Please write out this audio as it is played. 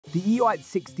The EOOUT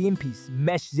 16-piece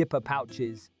mesh zipper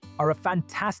pouches are a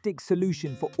fantastic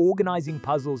solution for organizing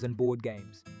puzzles and board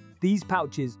games. These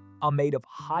pouches are made of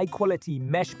high-quality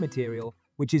mesh material,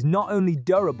 which is not only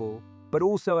durable, but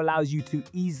also allows you to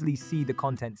easily see the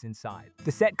contents inside.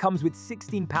 The set comes with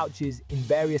 16 pouches in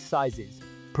various sizes,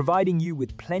 providing you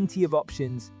with plenty of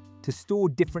options to store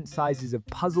different sizes of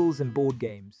puzzles and board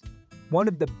games. One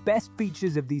of the best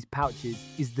features of these pouches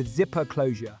is the zipper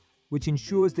closure, which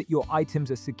ensures that your items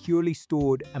are securely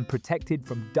stored and protected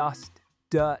from dust,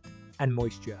 dirt, and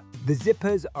moisture. The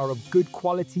zippers are of good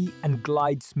quality and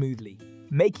glide smoothly,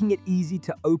 making it easy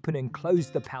to open and close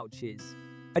the pouches.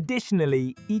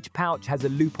 Additionally, each pouch has a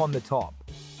loop on the top,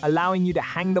 allowing you to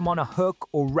hang them on a hook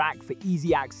or rack for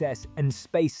easy access and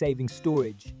space-saving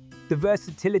storage. The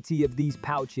versatility of these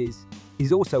pouches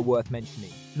is also worth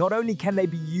mentioning. Not only can they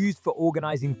be used for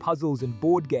organizing puzzles and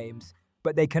board games,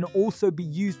 but they can also be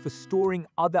used for storing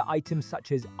other items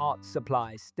such as art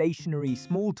supplies, stationery,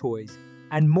 small toys,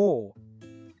 and more.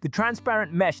 The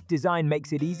transparent mesh design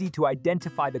makes it easy to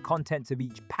identify the contents of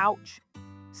each pouch,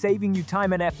 saving you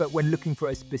time and effort when looking for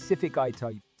a specific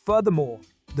item. Furthermore,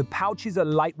 the pouches are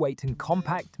lightweight and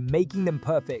compact, making them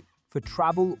perfect for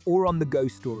travel or on-the-go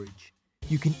storage.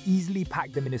 You can easily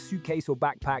pack them in a suitcase or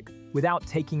backpack without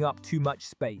taking up too much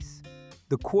space.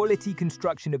 The quality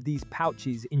construction of these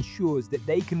pouches ensures that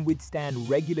they can withstand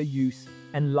regular use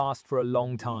and last for a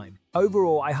long time.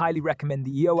 Overall, I highly recommend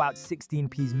the EOOUT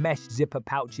 16pcs mesh zipper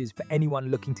pouches for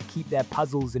anyone looking to keep their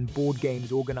puzzles and board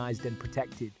games organized and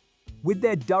protected. With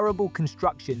their durable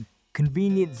construction,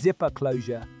 convenient zipper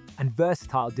closure, and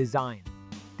versatile design,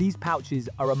 these pouches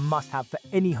are a must-have for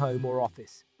any home or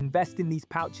office. Invest in these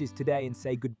pouches today and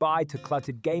say goodbye to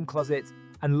cluttered game closets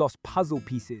and lost puzzle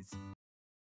pieces.